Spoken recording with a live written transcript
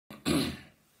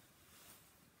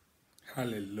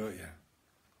Hallelujah.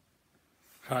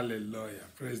 Hallelujah.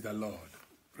 Praise the Lord.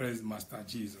 Praise Master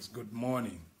Jesus. Good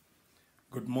morning.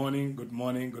 Good morning, good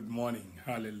morning, good morning.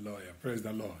 Hallelujah. Praise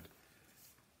the Lord.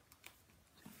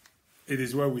 It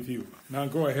is well with you. Now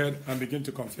go ahead and begin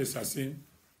to confess your sin.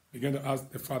 Begin to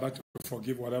ask the Father to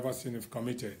forgive whatever sin you've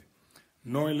committed,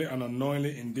 knowingly and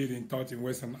unknowingly, indeed in thought, in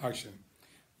words, and action.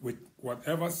 With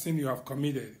whatever sin you have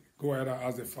committed, go ahead and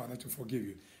ask the Father to forgive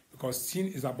you. Because sin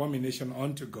is abomination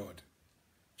unto God.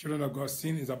 Children of God,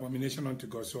 sin is abomination unto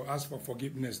God. So ask for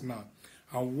forgiveness now.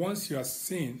 And once your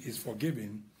sin is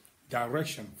forgiven,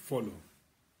 direction follow.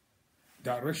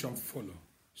 Direction follow.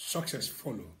 Success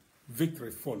follow. Victory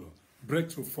follow.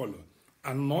 Breakthrough follow.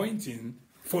 Anointing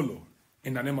follow.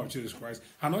 In the name of Jesus Christ.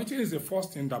 Anointing is the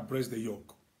first thing that breaks the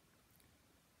yoke.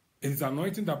 It is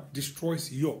anointing that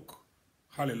destroys yoke.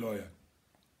 Hallelujah.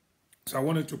 So I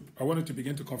wanted to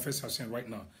begin to confess our sin right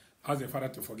now. Ask the Father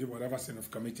to forgive whatever sin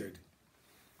I've committed.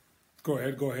 Go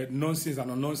ahead. Known sins and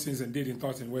unknown sins, indeed in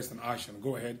thoughts, in words, and action.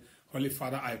 Go ahead. Holy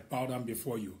Father, I bow down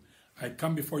before you. I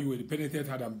come before you with a penitent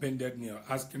heart and bended knee,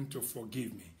 ask him to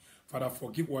forgive me. Father,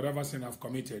 forgive whatever sin I've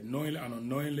committed, knowingly and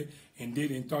unknowingly, indeed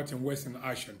in thought, in words, and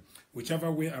action.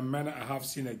 Whichever way and manner I have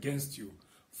sinned against you.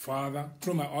 Father,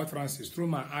 through my utterances, through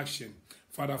my action,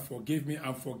 Father, forgive me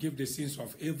and forgive the sins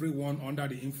of everyone under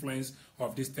the influence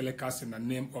of this telecast in the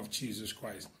name of Jesus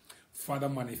Christ. Father,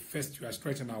 manifest your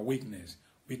strength in our weakness.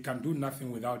 We can do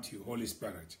nothing without you, Holy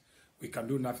Spirit. We can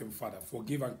do nothing, Father.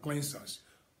 Forgive and cleanse us,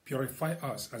 purify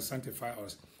us and sanctify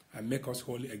us, and make us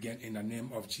holy again in the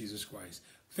name of Jesus Christ.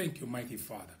 Thank you, mighty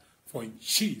Father, for in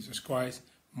Jesus Christ's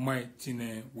mighty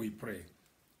name we pray.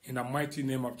 In the mighty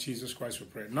name of Jesus Christ we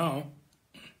pray. Now,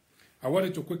 I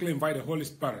wanted to quickly invite the Holy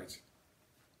Spirit.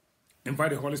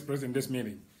 Invite the Holy Spirit in this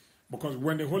meeting. Because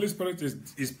when the Holy Spirit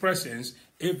is present,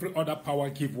 every other power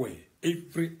give way.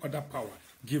 Every other power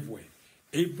give way.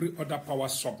 Every other power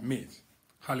submit.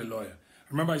 Hallelujah.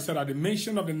 Remember, I said at the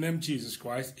mention of the name Jesus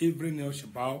Christ, every knee shall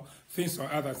bow, things or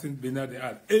other things beneath the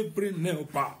earth. Every knee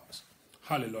bows.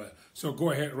 Hallelujah. So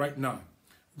go ahead right now.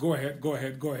 Go ahead.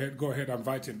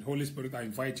 Invite him. Holy Spirit, I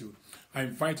invite you. I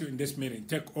invite you in this meeting.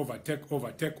 Take over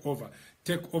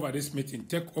this meeting.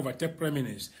 Take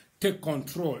preeminence. Take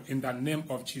control in the name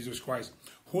of Jesus Christ.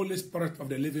 Holy Spirit of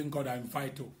the living God, I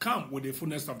invite you. Come with the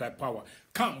fullness of thy power.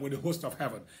 Come with the host of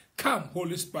heaven. Come,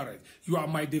 Holy Spirit. You are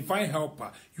my divine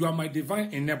helper. You are my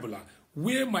divine enabler.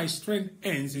 Where my strength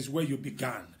ends is where you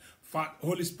began.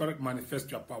 Holy Spirit, manifest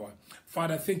your power.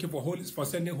 Father, thank you for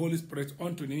sending Holy Spirit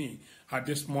unto me at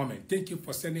this moment. Thank you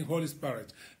for sending Holy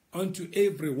Spirit unto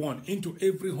everyone, into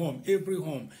every home,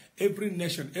 every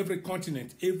nation, every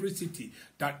continent, every city,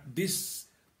 that this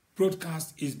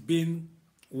broadcast is being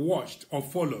watched or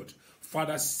followed.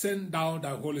 Father, send down the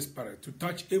Holy Spirit to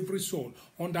touch every soul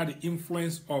under the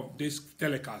influence of this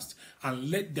telecast and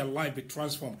let their life be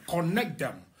transformed. Connect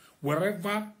them.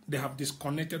 Wherever they have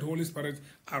disconnected, Holy Spirit,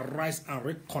 arise and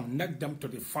reconnect them to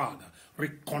the Father,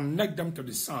 reconnect them to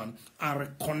the Son, and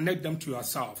reconnect them to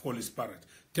yourself, Holy Spirit.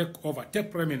 Take over,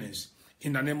 take preeminence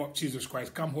in the name of Jesus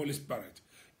Christ. Come, Holy Spirit.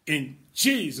 In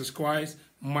Jesus Christ's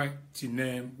mighty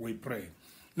name we pray.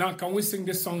 Now, can we sing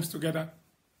these songs together?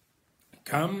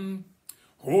 Come,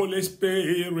 Holy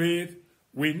Spirit,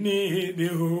 we need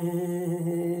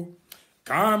you.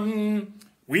 Come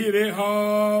with a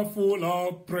heart full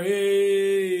of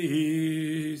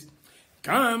praise.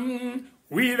 Come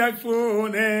with thy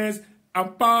fullness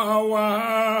and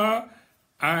power.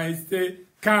 I say,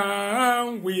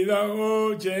 come with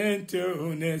all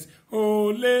gentleness.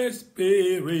 Holy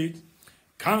Spirit,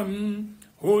 come,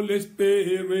 Holy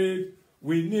Spirit,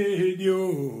 we need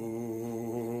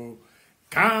you.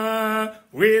 Come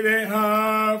with a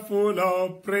heart full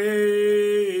of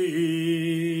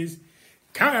praise.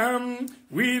 Come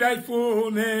with thy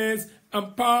fullness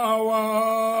and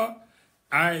power.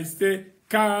 I say,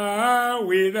 come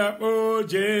with all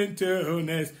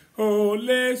gentleness.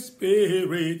 Holy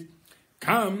Spirit,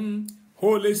 come,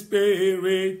 Holy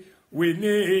Spirit, we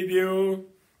need you.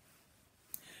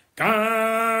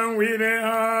 Come with a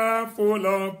heart full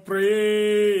of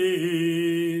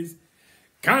praise.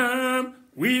 Come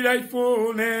with thy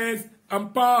fullness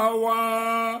and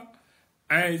power.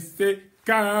 I say,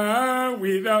 come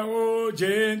with all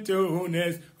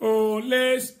gentleness.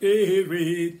 Holy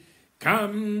Spirit,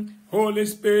 come, Holy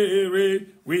Spirit,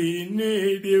 we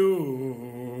need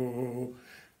you.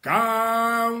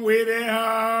 Come with a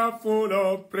heart full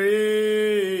of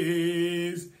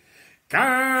praise.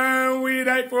 Come with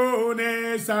thy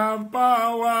fullness and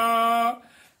power.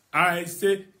 I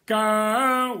say,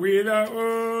 come with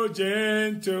all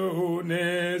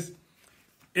gentleness.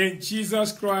 In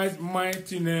Jesus Christ's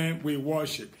mighty name we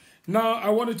worship. Now, I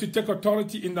want you to take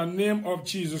authority in the name of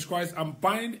Jesus Christ and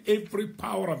bind every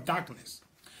power of darkness.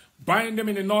 Bind them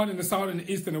in the north, in the south, in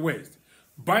the east, and the west.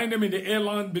 Bind them in the air,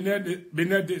 land,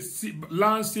 beneath the sea,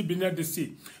 land, sea, beneath the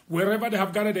sea. Wherever they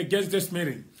have gathered against this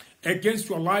meeting, against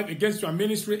your life, against your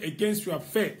ministry, against your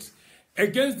faith,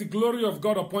 against the glory of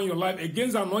God upon your life,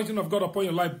 against the anointing of God upon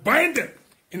your life, bind them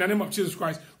in the name of Jesus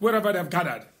Christ, wherever they have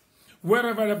gathered.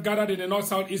 Wherever they have gathered in the north,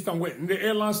 south, east, and west, in the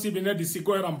air, land, sea, beneath the sea,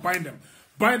 go ahead and bind them.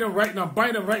 Bind them right now,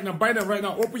 bind them right now, bind them right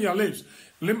now. Open your lips.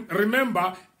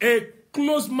 Remember, a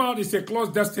closed mouth is a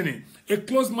closed destiny. A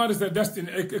closed mouth is a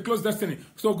destiny, a closed destiny.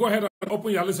 So go ahead and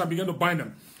open your lips and begin to bind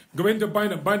them. Go into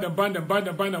bind them, bind them, bind them, bind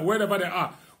them, bind them, wherever they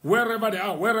are. Wherever they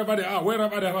are, wherever they are,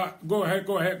 wherever they are. Go ahead,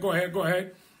 go ahead, go ahead, go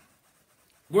ahead.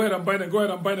 Go ahead and bind them, go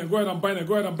ahead and bind them, go ahead and bind them,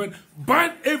 go ahead and bind them.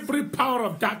 Bind every power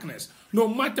of darkness, no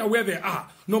matter where they are,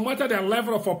 no matter their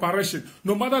level of operation,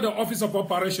 no matter the office of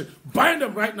operation. Bind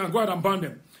them right now, go ahead and bind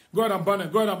them. Go ahead and bind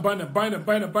them, go ahead and bind them, bind them,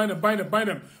 bind them, bind them, bind them, bind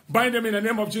them. Bind them in the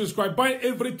name of Jesus Christ. Bind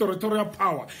every territorial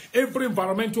power, every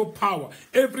environmental power,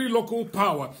 every local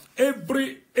power,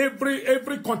 every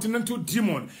continental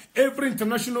demon, every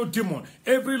international demon,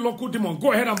 every local demon.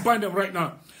 Go ahead and bind them right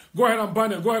now. Go ahead and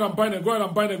bind them, go ahead and bind them, go ahead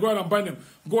and bind them, go ahead and bind them.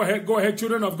 Go ahead,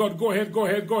 children of God, go ahead, go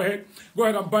ahead, go ahead. Go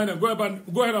ahead and bind them, go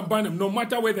ahead and bind them, no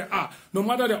matter where they are, no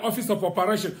matter the office of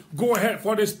operation. Go ahead,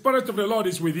 for the Spirit of the Lord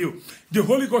is with you. The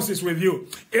Holy Ghost is with you.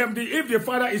 If the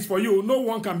Father is for you, no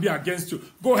one can be against you.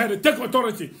 Go ahead and take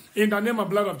authority in the name and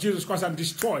blood of Jesus Christ and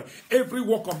destroy every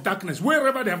work of darkness,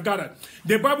 wherever they have gathered.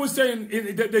 The Bible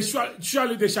says,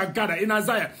 surely they shall gather. In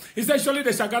Isaiah, it says, surely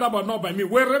they shall gather, but not by me.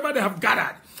 Wherever they have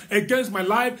gathered, against my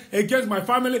life, against my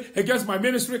family, against my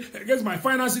ministry, against my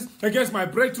finances, against my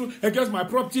breakthrough, against my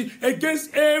property,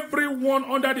 against everyone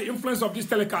under the influence of this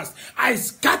telecast. I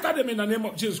scatter them in the name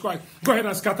of Jesus Christ. Go ahead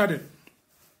and scatter them.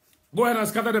 Go ahead and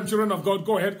scatter them, children of God.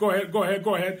 Go ahead, go ahead, go ahead,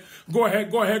 go ahead. Go ahead,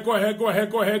 go ahead, go ahead, go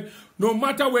ahead, go ahead. No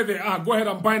matter where they are, go ahead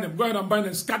and bind them. Go ahead and bind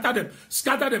them. Scatter them.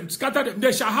 Scatter them. Scatter them.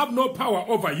 They shall have no power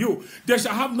over you. They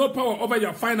shall have no power over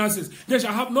your finances. They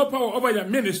shall have no power over your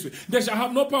ministry. They shall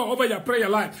have no power over your prayer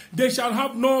life. They shall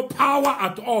have no power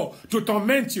at all to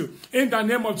torment you. In the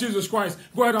name of Jesus Christ,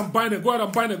 go ahead and bind them. Go ahead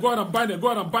and bind them. Go ahead and bind them. Go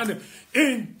ahead and bind them.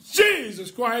 In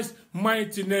Jesus Christ's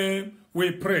mighty name,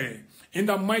 we pray. In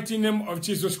the mighty name of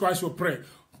Jesus Christ, we pray.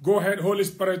 Go ahead, Holy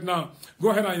Spirit, now. Go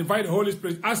ahead and invite the Holy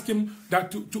Spirit. Ask him that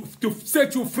to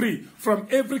set you free from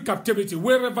every captivity,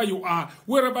 wherever you are,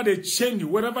 wherever they chain you,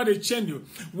 wherever they chain you.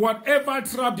 Whatever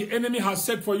trap the enemy has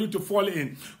set for you to fall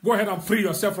in, go ahead and free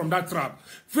yourself from that trap.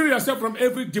 Free yourself from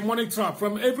every demonic trap,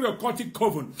 from every occultic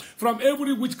coven, from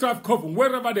every witchcraft coven,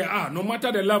 wherever they are, no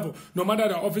matter the level, no matter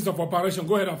the office of operation.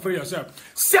 Go ahead and free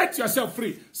yourself. Set yourself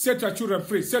free. Set your children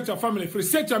free. Set your family free.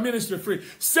 Set your ministry free.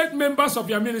 Set members of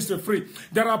your ministry free.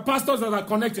 There are pastors that are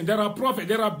connecting. There are prophets.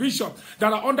 There are bishops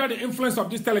that are under the influence of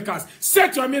this telecast.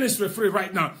 Set your ministry free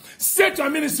right now. Set your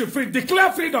ministry free.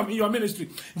 Declare freedom in your ministry.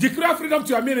 Declare freedom to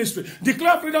your ministry.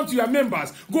 Declare freedom to your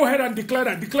members. Go ahead and declare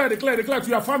that. Declare to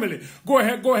your family. Go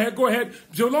ahead, go ahead, go ahead.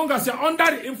 So long as you're under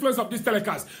the influence of this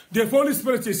telecast, the Holy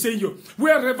Spirit is saying you,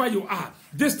 wherever you are,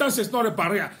 distance is not a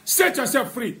barrier. Set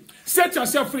yourself free. Set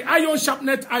yourself free. Iron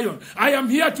sharpeneth iron. I am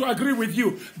here to agree with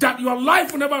you that your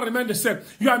life will never remain the same.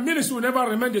 Your ministry will never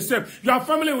remain the same. Your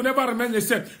family will never remain the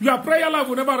same. Your prayer life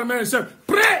will never remain the same.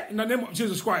 Pray in the name of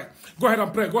Jesus Christ. Go ahead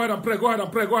and pray. Go ahead and pray. Go ahead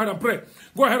and pray. Go ahead and pray.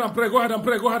 Go ahead and pray. Go ahead and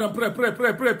pray. Go ahead and pray. Pray,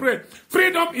 pray, pray, pray.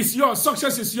 Freedom is yours.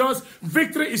 Success is yours.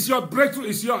 Victory is yours. Breakthrough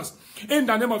is yours. In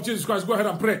the name of Jesus Christ, go ahead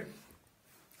and pray.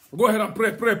 Go ahead and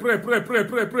pray, pray, pray, pray, pray,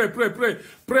 pray, pray, pray, pray, pray,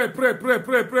 pray, pray,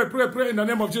 pray, pray, pray, pray, in the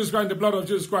name of Jesus Christ, in the blood of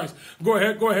Jesus Christ. Go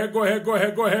ahead, go ahead, go ahead, go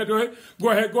ahead, go ahead, go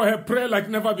ahead, go ahead, pray like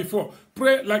never before.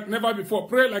 Pray like never before.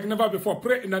 Pray like never before.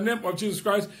 Pray in the name of Jesus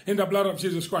Christ, in the blood of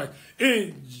Jesus Christ.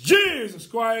 In Jesus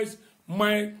Christ's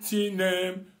mighty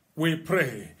name, we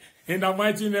pray. In the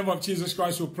mighty name of Jesus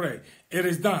Christ, we pray. It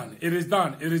is done. It is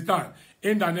done. It is done.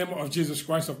 In the name of Jesus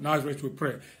Christ of Nazareth, we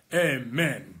pray.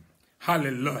 Amen.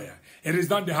 Hallelujah. It is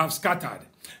done. They have scattered.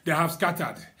 They have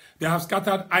scattered. They have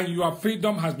scattered, and your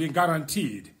freedom has been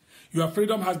guaranteed. Your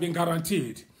freedom has been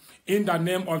guaranteed in the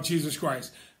name of Jesus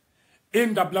Christ.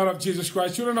 In the blood of Jesus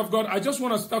Christ. Children of God, I just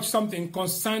want to touch something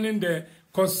concerning the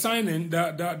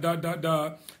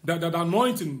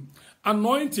anointing.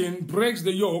 Anointing breaks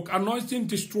the yoke. Anointing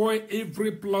destroys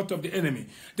every plot of the enemy.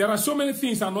 There are so many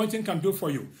things anointing can do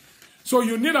for you. So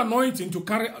you need anointing to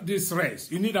carry this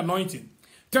race. You need anointing.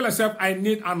 Tell yourself, I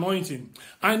need anointing.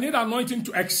 I need anointing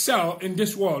to excel in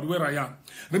this world where I am.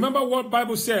 Remember what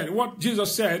Bible said, what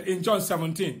Jesus said in John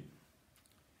 17.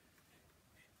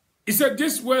 He said,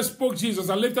 this word spoke Jesus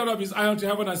and lifted up his eye unto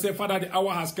heaven and said, Father, the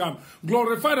hour has come.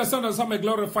 Glorify the Son, that the Son may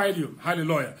glorify you.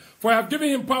 Hallelujah. For I have given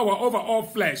him power over all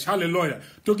flesh. Hallelujah.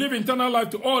 To give eternal life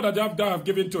to all that I have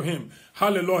given to him.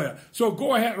 Hallelujah. So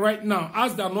go ahead right now.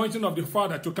 Ask the anointing of the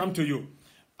Father to come to you.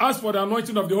 Ask for the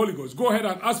anointing of the Holy Ghost. Go ahead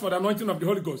and ask for the anointing of the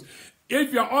Holy Ghost.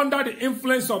 If you're under the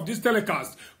influence of this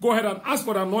telecast, go ahead and ask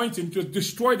for the anointing to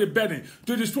destroy the burden,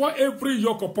 to destroy every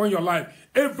yoke upon your life,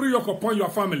 every yoke upon your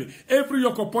family, every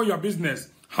yoke upon your business.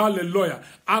 Hallelujah.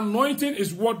 Anointing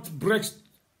is what breaks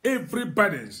every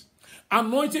burden.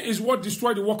 Anointing is what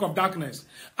destroys the work of darkness.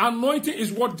 Anointing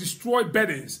is what destroys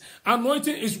burdens.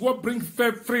 Anointing is what brings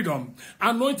freedom.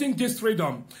 Anointing gives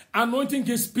freedom. Anointing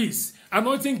gives peace.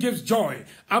 Anointing gives joy.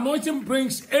 Anointing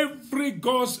brings every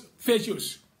God's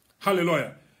virtues.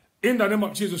 Hallelujah. In the name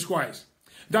of Jesus Christ.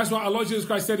 That's what our Lord Jesus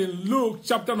Christ said in Luke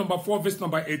chapter number 4, verse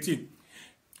number 18.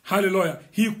 Hallelujah.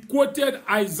 He quoted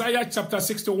Isaiah chapter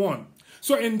 61.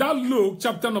 So in that Luke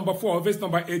chapter number 4, verse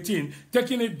number 18,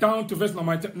 taking it down to verse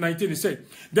number 19, he said,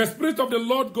 the Spirit of the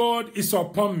Lord God is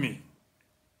upon me,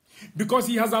 because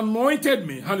he has anointed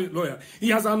me. Hallelujah. He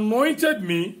has anointed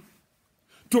me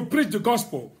to preach the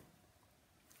gospel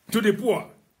to the poor.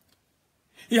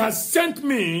 He has sent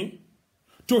me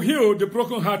to heal the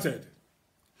brokenhearted,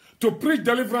 to preach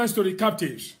deliverance to the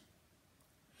captives,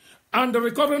 and the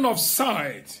recovering of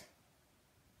sight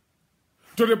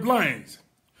to the blind,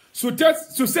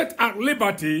 to set at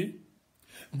liberty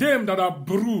them that are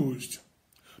bruised,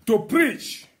 to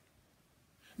preach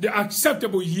the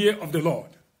acceptable year of the Lord.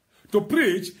 To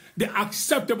preach the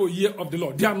acceptable year of the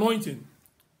Lord, the anointing.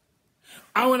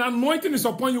 And when anointing is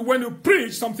upon you, when you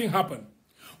preach, something happens.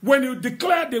 When you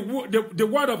declare the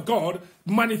word of God,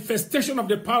 manifestation of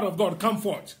the power of God come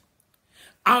forth.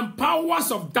 And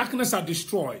powers of darkness are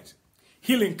destroyed.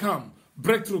 Healing come.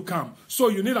 Breakthrough come. So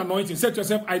you need anointing. Say to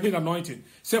yourself, I need anointing.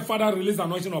 Say, Father, release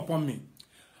anointing upon me.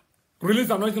 Release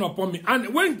anointing upon me.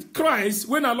 And when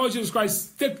our Lord Jesus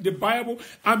Christ take the Bible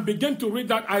and begin to read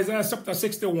that Isaiah chapter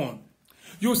 61,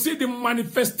 you see the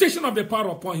manifestation of the power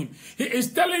upon him. He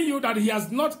is telling you that he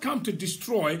has not come to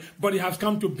destroy, but he has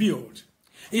come to build.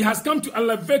 He has come to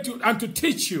elevate you and to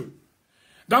teach you.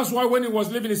 That's why when he was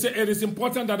living, he said, it is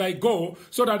important that I go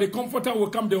so that the Comforter will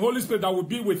come, the Holy Spirit that will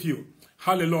be with you.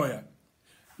 Hallelujah.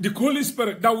 The Holy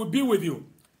Spirit that will be with you.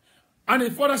 And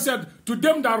his Father said, to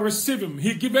them that receive him,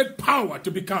 he giveth power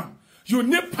to become. You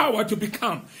need power to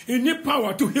become. You need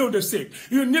power to heal the sick.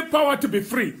 You need power to be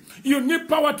free. You need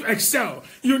power to excel.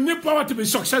 You need power to be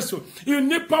successful. You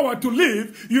need power to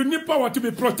live. You need power to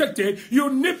be protected.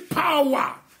 You need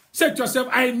power. Say to yourself,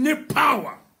 I need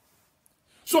power.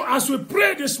 So as we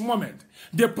pray this moment,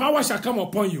 the power shall come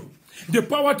upon you. The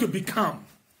power to become.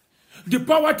 The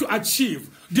power to achieve.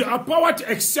 The power to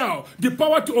excel. The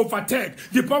power to overtake.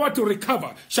 The power to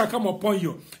recover shall come upon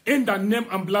you. In the name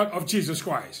and blood of Jesus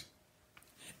Christ.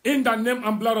 In the name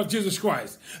and blood of Jesus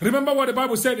Christ. Remember what the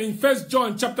Bible said in 1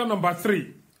 John chapter number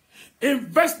 3. In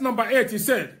verse number 8, he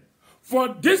said, for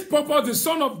this purpose the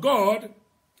Son of God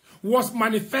was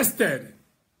manifested.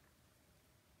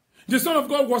 The Son of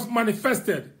God was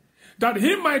manifested, that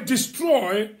he might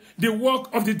destroy the work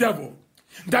of the devil.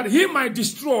 That he might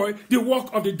destroy the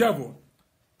work of the devil.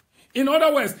 In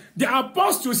other words, the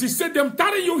apostles, he said them,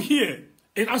 tarry you here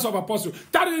in Acts of Apostles.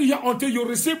 Tarry you here until you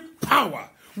receive power.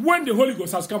 When the Holy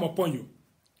Ghost has come upon you.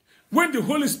 When the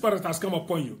Holy Spirit has come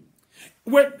upon you.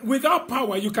 Without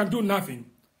power, you can do nothing.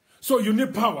 So you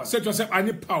need power. Say to yourself, I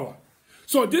need power.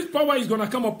 So this power is going to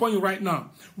come upon you right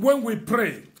now. When we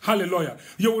pray, hallelujah,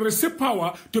 you will receive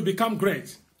power to become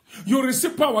great. You will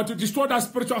receive power to destroy that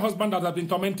spiritual husband that has been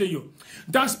tormenting you.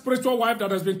 That spiritual wife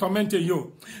that has been tormenting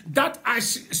you. That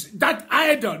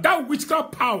idol, that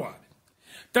witchcraft power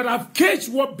that have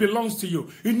caged what belongs to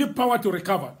you. You need power to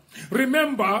recover.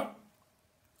 Remember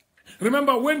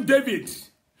when David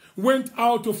went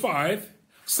out to fight,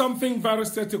 something very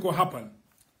critical happened.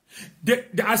 The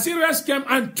Assyrians came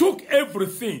and took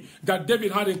everything that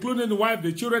David had, including the wife,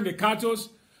 the children, the cattle.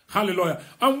 Hallelujah.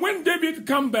 And when David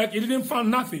came back, he didn't find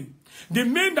nothing. The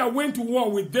men that went to war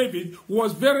with David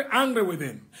was very angry with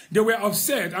him. They were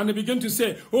upset and they began to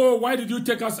say, oh, why did you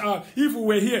take us out? If we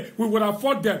were here, we would have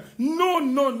fought them. No,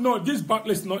 no, no. This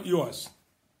battle is not yours.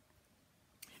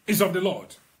 It's of the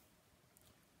Lord.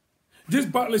 This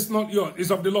battle is not yours.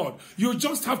 It's of the Lord. You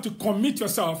just have to commit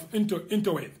yourself into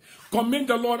it. Commit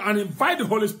the Lord and invite the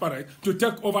Holy Spirit to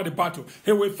take over the battle.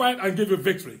 He will fight and give you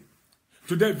victory.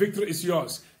 Today, victory is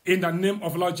yours. In the name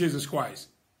of Lord Jesus Christ.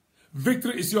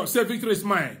 Victory is yours. Say, victory is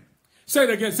mine. Say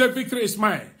it again. Say, victory is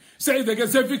mine. Say it again.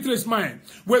 Say, victory is mine.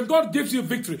 When God gives you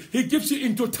victory, he gives you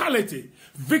in totality.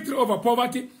 Victory over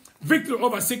poverty. victory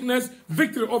over sickness,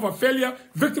 victory over failure,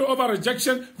 victory over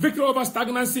rejection, victory over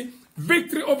stagnancy,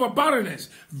 victory over barrenness,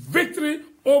 victory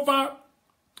over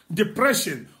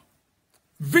depression.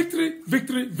 Victory,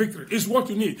 victory, victory is what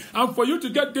you need. And for you to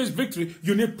get this victory,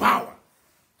 you need power.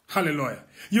 Hallelujah.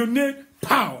 You need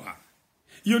power.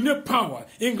 You need power.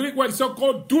 In Greek word, it's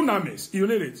called dunamis. You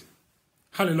need it.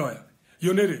 Hallelujah.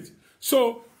 You need it.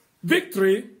 So,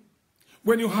 victory,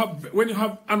 when you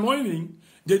have anointing,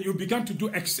 then you begin to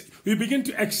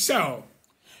excel.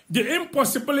 The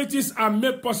impossibilities are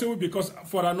made possible because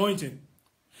for anointing.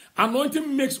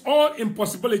 Anointing makes all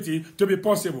impossibility to be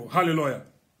possible. Hallelujah.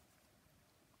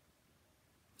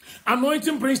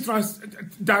 Anointing brings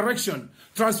direction,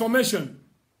 transformation,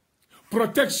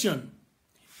 protection,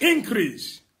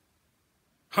 increase.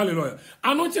 Hallelujah.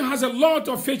 Anointing has a lot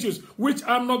of features which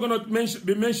I'm not going to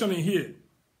be mentioning here.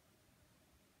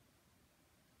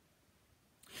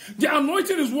 The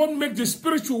anointing is what makes the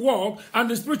spiritual walk and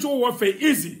the spiritual warfare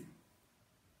easy.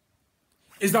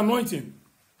 It's the anointing.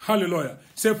 Hallelujah.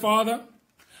 Say, Father,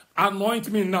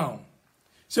 anoint me now.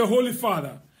 Say, Holy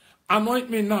Father, anoint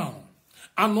me now.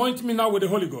 Anoint me now with the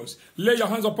Holy Ghost. Lay your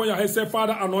hands upon your head. Say,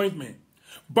 Father, anoint me.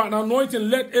 By the anointing,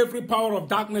 let every power of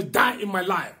darkness die in my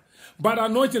life. By the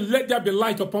anointing, let there be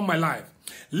light upon my life.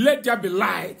 Let there be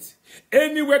light.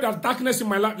 Anywhere there's darkness in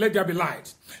my life, let there be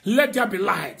light. Let there be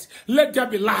light. Let there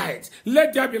be light.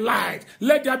 Let there be light.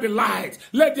 Let there be light.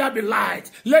 Let there be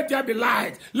light. Let there be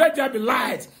light. Let there be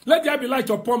light. Let there be light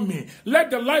upon me.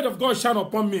 Let the light of God shine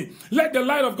upon me. Let the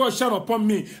light of God shine upon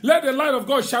me. Let the light of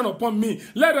God shine upon me.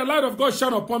 Let the light of God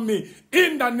shine upon me.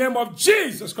 In the name of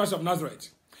Jesus Christ of Nazareth.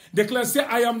 Declare, say,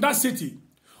 I am that city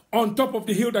on top of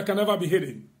the hill that can never be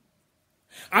hidden.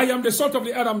 I am the salt of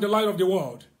the earth. I am the light of the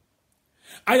world.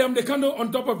 I am the candle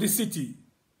on top of the city.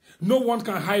 No one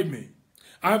can hide me.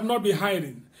 I have not been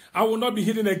hiding. I will not be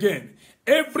hidden again.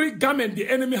 Every garment the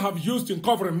enemy have used in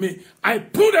covering me, I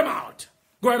pull them out.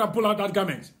 Go ahead and pull out that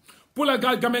garment. Pull out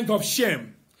that garment of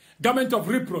shame, garment of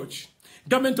reproach,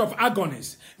 garment of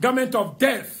agonies, garment of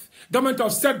death, garment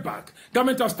of setback,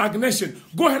 garment of stagnation.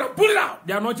 Go ahead and pull it out.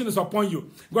 The anointing is upon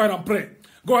you. Go ahead and pray.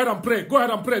 Go ahead and pray. Go ahead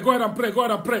and pray. Go ahead and pray. Go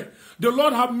ahead and pray. The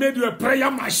Lord have made you a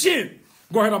prayer machine.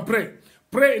 Go ahead and pray.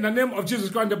 Pray in the name of Jesus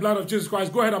Christ and the blood of Jesus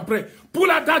Christ. Go ahead and pray. Pull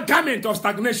out that garment of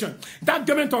stagnation, that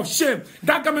garment of shame,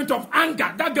 that garment of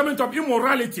anger, that garment of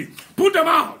immorality. Put them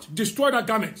out. Destroy that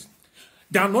garment.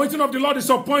 The anointing of the Lord is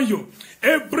upon you.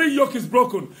 Every yoke is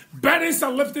broken. Burdens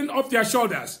are lifting off their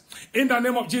shoulders. In the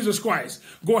name of Jesus Christ.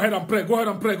 Go ahead and pray. Go ahead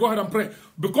and pray. Go ahead and pray.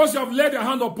 Because you have laid your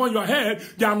hand upon your head,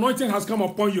 the anointing has come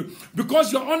upon you.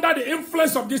 Because you're under the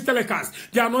influence of this telecast,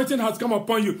 the anointing has come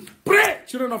upon you. Pray,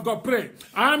 children of God, pray.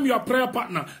 I am your prayer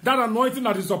partner. That anointing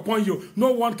that is upon you,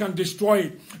 no one can destroy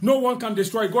it. No one can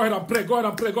destroy it. Go ahead and pray. Go ahead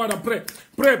and pray. Go ahead and pray.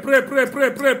 Pray, pray, pray,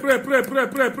 pray, pray, pray, pray, pray,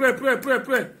 pray, pray, pray, pray,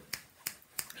 pray.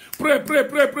 Pray, pray,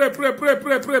 pray, pray, pray, pray,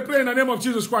 pray, pray, pray in the name of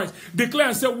Jesus Christ. Declare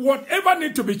and say, whatever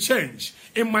needs to be changed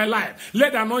in my life,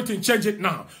 let the anointing change it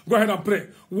now. Go ahead and pray.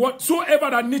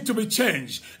 Whatsoever that needs to be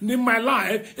changed in my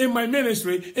life, in my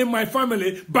ministry, in my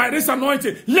family, by this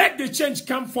anointing, let the change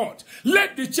come forth.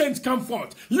 Let the change come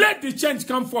forth. Let the change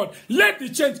come forth. Let the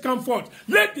change come forth.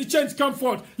 Let the change come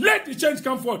forth. Let the change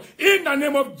come forth. In the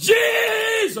name of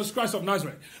Jesus Christ of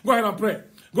Nazareth. Go ahead and pray.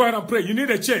 Go ahead and pray. You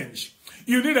need a change.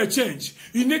 You need a change.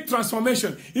 You need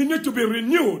transformation. You need to be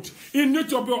renewed. You need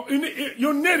to be, you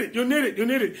need it. You need it. You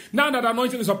need it. Now that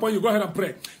anointing is upon you, go ahead and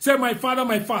pray. Say, my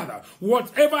Father,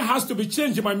 whatever has to be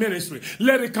changed in my ministry,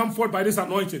 let it come forth by this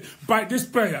anointing, by this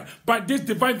prayer, by this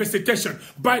divine visitation,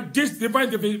 by this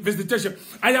divine visitation.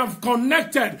 I am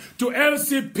connected to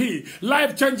LCP,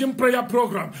 life-changing prayer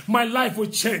program. My life will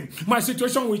change. My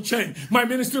situation will change. My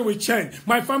ministry will change.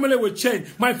 My family will change.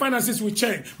 My finances will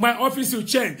change. My office will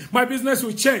change. My business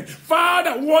will change.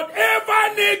 Father,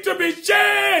 whatever needs to be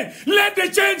changed, let the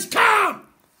change come.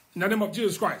 In the name of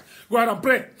Jesus Christ. Go ahead and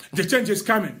pray. The change is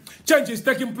coming. Change is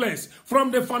taking place. From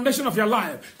the foundation of your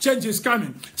life, change is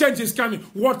coming. Change is coming.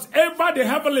 Whatever the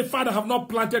Heavenly Father have not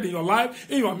planted in your life,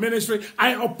 in your ministry,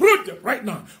 I uproot them right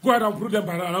now. Go ahead and uproot them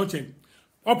by the anointing.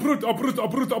 Uproot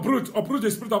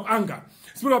the spirit of anger,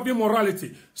 spirit of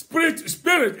immorality,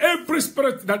 spirit, every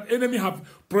spirit that enemy have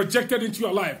projected into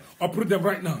your life, uproot them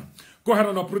right now. Go ahead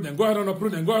and uproot them. Go ahead and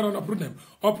uproot them. Go ahead and uproot them.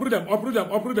 Uproot them. Uproot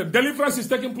them. Uproot them. Deliverance is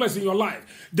taking place in your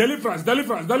life. Deliverance.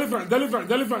 Deliverance. Deliverance. Deliverance.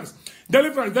 Deliverance.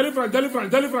 Deliverance, deliverance,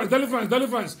 deliverance, deliverance, deliverance,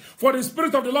 deliverance. For the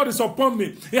Spirit of the Lord is upon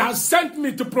me. He has sent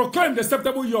me to proclaim the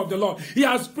acceptable year of the Lord. He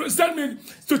has sent me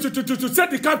to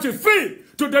set the captive free,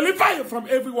 to deliver you from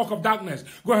every work of darkness.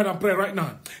 Go ahead and pray right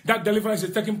now. That deliverance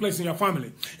is taking place in your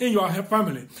family, in your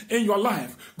family, in your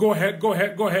life. Go ahead, go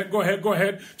ahead, go ahead, go ahead, go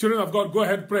ahead. Children of God, go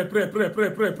ahead, pray, pray, pray, pray,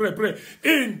 pray, pray, pray.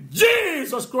 In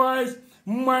Jesus Christ's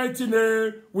mighty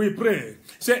name we pray.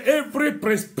 Say, every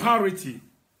prosperity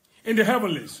in the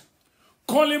heavenlies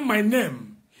calling my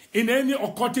name in any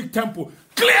occultic temple,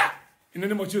 clear in the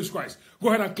name of Jesus Christ. Go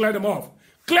ahead and clear them off.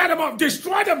 Clear them off.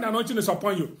 Destroy them. The anointing is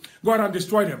upon you. Go ahead and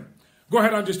destroy them. Go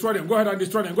ahead and destroy them. Go ahead and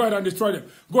destroy them. Go ahead and destroy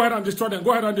them. Go ahead and destroy them.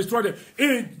 Go ahead and destroy them.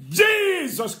 In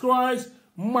Jesus Christ's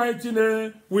mighty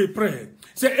name we pray.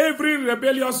 Say, every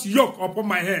rebellious yoke upon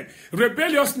my head.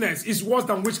 Rebelliousness is worse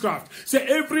than witchcraft. Say,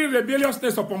 every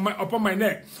rebelliousness upon my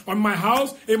neck, on my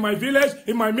house, in my village,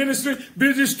 in my ministry,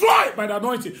 be destroyed by the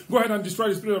anointing. Go ahead and destroy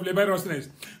the spirit of rebelliousness.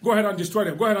 Go ahead and destroy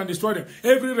them. Go ahead and destroy them.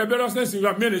 Every rebelliousness in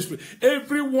your ministry.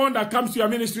 Everyone that comes to your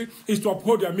ministry is to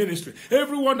uphold your ministry.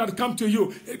 Everyone that comes to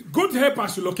you, good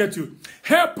helpers will locate you.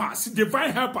 Helpers,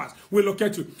 divine helpers will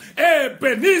locate you.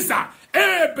 Ebenezer,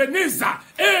 Ebenezer,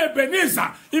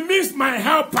 Ebenezer. It means my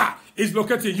helper is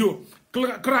locating you.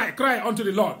 Cry, cry unto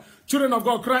the Lord. Children of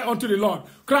God, cry unto the Lord.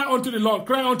 Cry unto the Lord.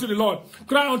 Cry unto the Lord.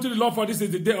 Cry unto the Lord, for this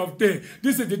is the day of day.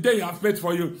 This is the day you have made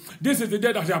for you. This is the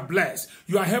day that you are blessed.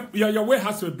 Your way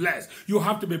has to be blessed. You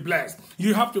have to be blessed.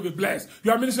 You have to be blessed.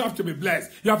 Your ministry has to be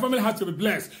blessed. Your family has to be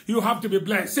blessed. You have to be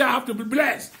blessed. Say, I have to be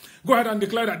blessed. Go ahead and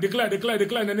declare that. Declare, declare,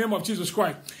 declare in the name of Jesus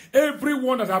Christ.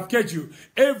 Everyone that have caged you,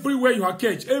 everywhere you are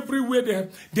caged, everywhere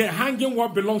they're hanging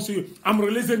what belongs to you, I'm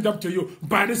releasing them to you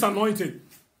by this anointing.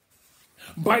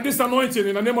 By this anointing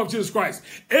in the name of Jesus Christ.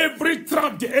 Every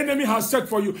trap the enemy has set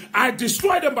for you, I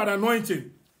destroy them by the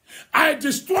anointing. I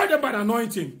destroy them by the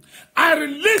anointing. I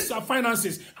release your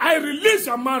finances. I release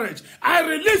your marriage. I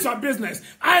release your business.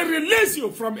 I release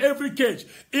you from every cage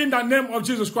in the name of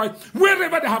Jesus Christ.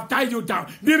 Wherever they have tied you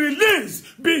down, be released,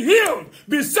 be healed,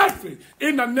 be set free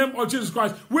in the name of Jesus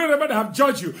Christ. Wherever they have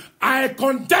judged you, I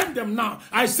condemn them now.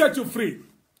 I set you free.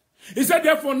 He said,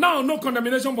 therefore now no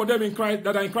condemnation for them in Christ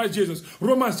that are in Christ Jesus.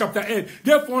 Romans chapter 8.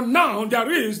 Therefore now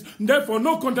there is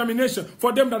no condemnation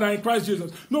for them that are in Christ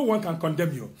Jesus. No one can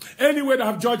condemn you. Anywhere that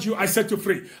have judged you, I set you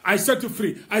free. I set you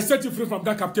free. I set you free from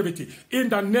that captivity. In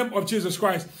the name of Jesus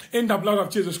Christ. In the blood of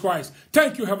Jesus Christ.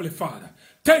 Thank you, Heavenly Father.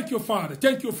 Thank you, Father.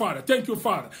 Thank you, Father. Thank you,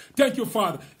 Father. Thank you,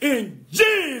 Father. In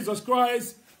Jesus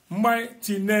Christ's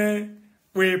mighty name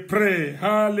we pray.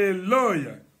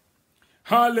 Hallelujah.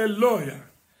 Hallelujah.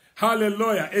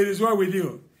 Hallelujah. It is well with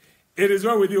you. It is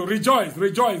well with you. Rejoice,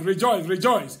 rejoice, rejoice,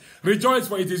 rejoice. Rejoice,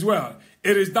 for it is well.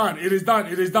 It is done. It is done.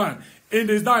 It is done. It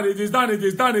is done. It is done. It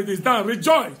is done. It is done.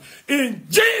 Rejoice. In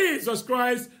Jesus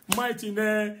Christ's mighty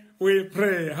name we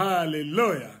pray.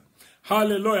 Hallelujah.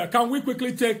 Hallelujah. Can we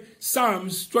quickly take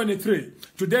Psalms 23?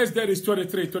 Today's date is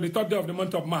 23, 23rd day of the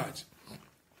month of March.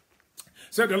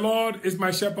 Say, the Lord is my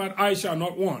shepherd, I shall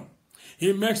not want.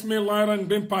 He makes me lie on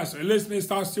green pastures. Listening,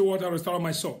 star still water, restore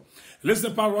my soul.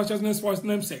 Listen, power, righteousness for his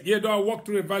name's sake. Yea, though I walk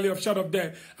through the valley of shadow of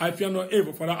death, I fear no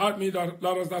evil. For thou art me, thou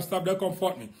dost that staff, that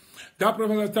comfort me. Thou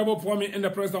preparest a table for me in the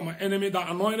presence of my enemy, that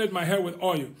anointed my head with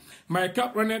oil. My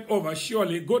cup runneth over.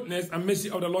 Surely goodness and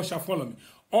mercy of the Lord shall follow me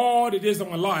all the days of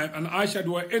my life, and I shall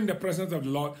dwell in the presence of the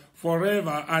Lord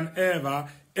forever and ever.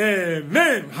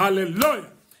 Amen.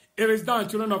 Hallelujah. It is done,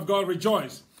 children of God.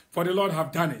 Rejoice, for the Lord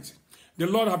have done it. The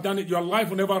Lord have done it. Your life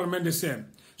will never remain the same.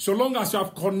 So long as you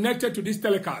have connected to this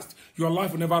telecast, your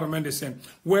life will never remain the same.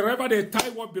 Wherever they tie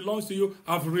what belongs to you,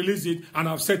 I've released it and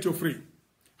I've set you free.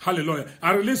 Hallelujah.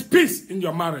 I release peace in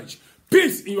your marriage,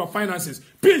 peace in your finances,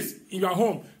 peace in your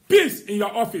home, peace in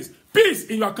your office, peace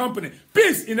in your company,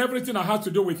 peace in everything that has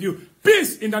to do with you,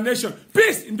 peace in the nation,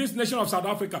 peace in this nation of South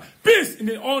Africa, peace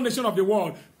in all nations of the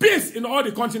world, peace in all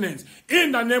the continents,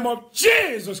 in the name of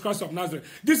Jesus Christ of Nazareth.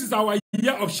 This is our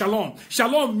year of shalom.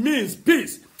 Shalom means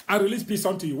peace. I release peace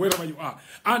unto you wherever you are.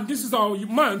 And this is our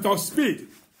month of speed.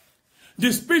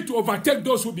 The speed to overtake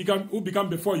those who become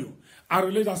before you. I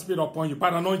release that speed upon you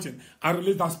by the anointing. I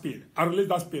release that speed. I release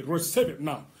that speed. Receive it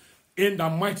now. In the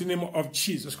mighty name of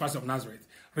Jesus Christ of Nazareth.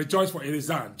 Rejoice, for it is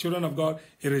done. Children of God,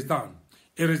 it is done.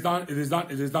 It is done. It is done.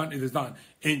 It is done. It is done.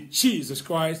 In Jesus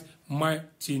Christ's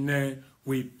mighty name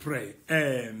we pray.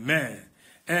 Amen.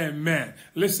 Amen.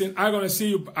 Listen, I'll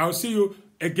see you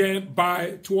again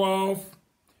by 12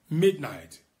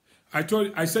 midnight.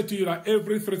 I said to you that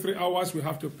every 3 hours we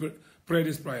have to pray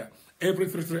this prayer. Every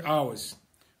 3 hours.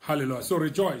 Hallelujah. So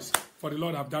rejoice, for the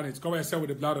Lord have done it. Cover yourself with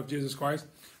the blood of Jesus Christ.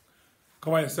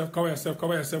 Cover yourself, cover yourself,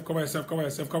 cover yourself, cover yourself, cover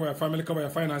yourself, cover your family, cover your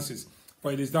finances,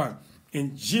 for it is done.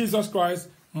 In Jesus Christ's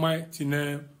mighty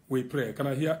name we pray. Can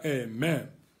I hear amen?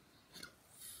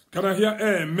 Can I hear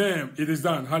amen? It is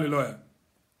done. Hallelujah.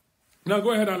 Now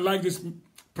go ahead and like this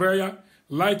prayer.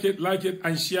 Like it,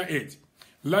 and share it.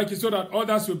 Like it so that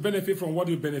others will benefit from what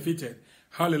you benefited.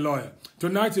 Hallelujah.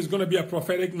 Tonight is going to be a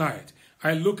prophetic night.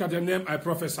 I look at your name, I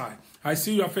prophesy. I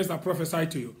see your face, I prophesy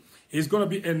to you. It's going to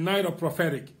be a night of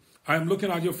prophetic. I am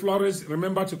looking at you. Flores,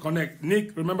 remember to connect.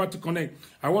 Nick, remember to connect.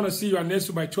 I want to see you next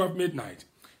by 12 midnight.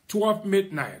 12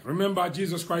 midnight. Remember,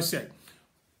 Jesus Christ said,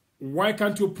 why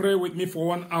can't you pray with me for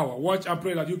 1 hour? Watch and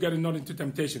pray that you get not into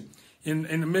temptation.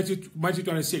 In Matthew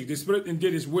 26, the spirit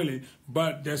indeed is willing,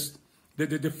 but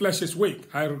the flesh is weak.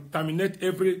 I terminate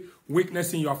every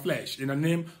weakness in your flesh in the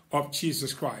name of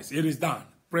Jesus Christ. It is done.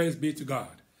 Praise be to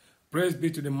God. Praise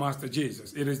be to the Master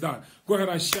Jesus. It is done. Go ahead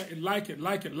and share it. Like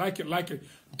it.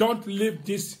 Don't leave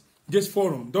this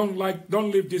forum.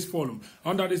 Don't leave this forum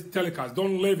under this telecast.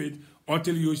 Don't leave it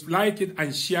until you like it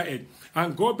and share it.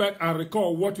 And go back and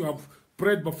recall what you have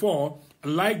prayed before.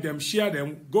 Like them, share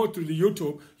them. Go to the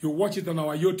YouTube. You watch it on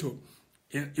our YouTube.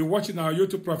 You watch it on our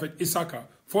YouTube, Prophet ISSAKA.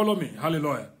 Follow me.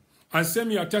 Hallelujah. And send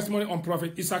me your testimony on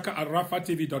Prophet ISSAKA at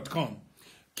rafatv.com.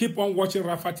 Keep on watching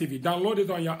Rafa TV. Download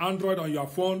it on your Android, on your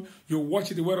phone. You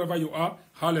watch it wherever you are.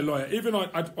 Hallelujah. Even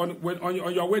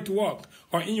on your way to work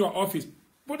or in your office,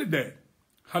 put it there.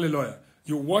 Hallelujah.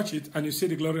 You watch it and you see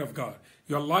the glory of God.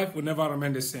 Your life will never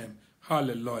remain the same.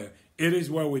 Hallelujah. It is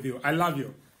well with you. I love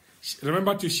you.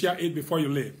 Remember to share it before you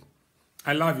leave.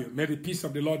 I love you. May the peace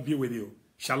of the Lord be with you.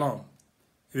 Shalom.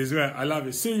 It is well. I love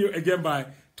you. See you again by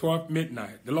 12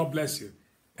 midnight. The Lord bless you.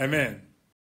 Amen.